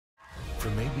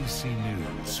From ABC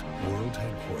News, World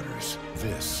Headquarters,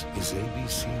 this is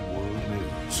ABC World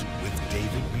News with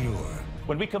David Muir.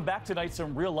 When we come back tonight,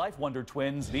 some real-life Wonder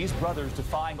Twins, these brothers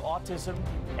defying autism,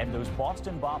 and those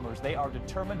Boston Bombers, they are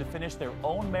determined to finish their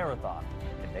own marathon,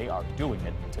 and they are doing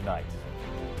it tonight.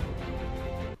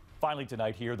 Finally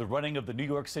tonight here, the running of the New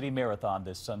York City Marathon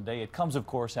this Sunday. It comes, of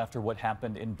course, after what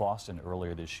happened in Boston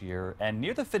earlier this year. And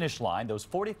near the finish line, those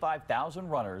 45,000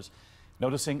 runners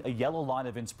noticing a yellow line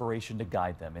of inspiration to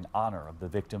guide them in honor of the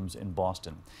victims in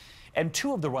Boston. And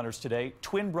two of the runners today,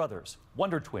 twin brothers,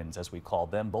 Wonder Twins as we call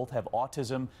them, both have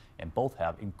autism and both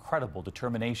have incredible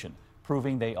determination,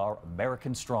 proving they are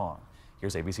American strong.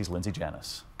 Here's ABC's Lindsay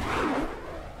Janis.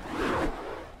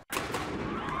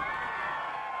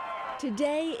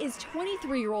 Today is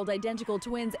 23-year-old identical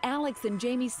twins Alex and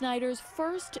Jamie Snyder's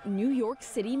first New York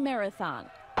City Marathon.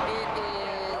 It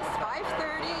is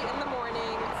 5:30 in the morning.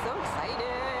 So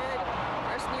excited.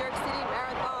 First New York City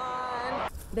Marathon.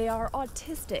 They are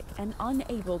autistic and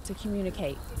unable to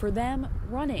communicate. For them,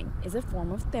 running is a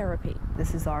form of therapy.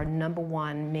 This is our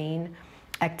 #1 main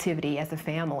activity as a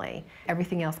family.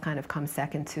 Everything else kind of comes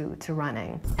second to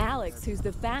running. Alex, who's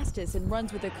the fastest and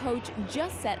runs with a coach,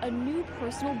 just set a new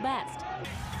personal best.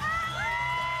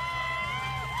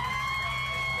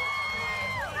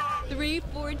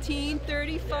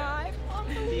 3:14:35.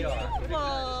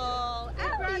 Unbelievable.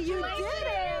 Abby, you did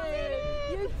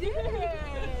it! You did it!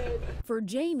 For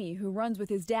Jamie, who runs with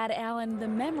his dad Alan, the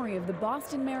memory of the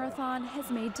Boston Marathon has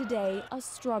made today a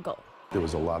struggle. There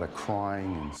was a lot of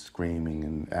crying and screaming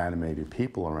and animated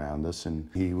people around us, and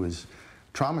he was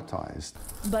traumatized.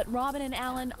 But Robin and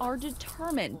Alan are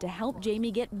determined to help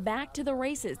Jamie get back to the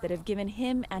races that have given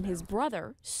him and his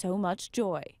brother so much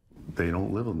joy. They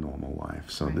don't live a normal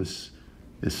life, so this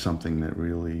is something that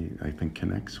really, I think,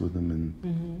 connects with them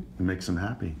and makes them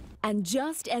happy. And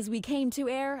just as we came to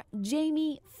air,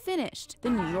 Jamie finished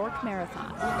the New York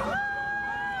Marathon.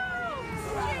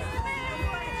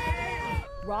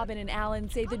 Robin and Alan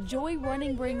say the joy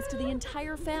running brings to the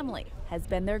entire family has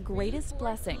been their greatest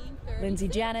blessing. Lindsay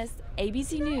Janis,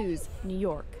 ABC News, New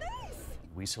York.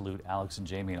 We salute Alex and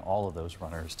Jamie and all of those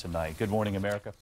runners tonight. Good morning, America.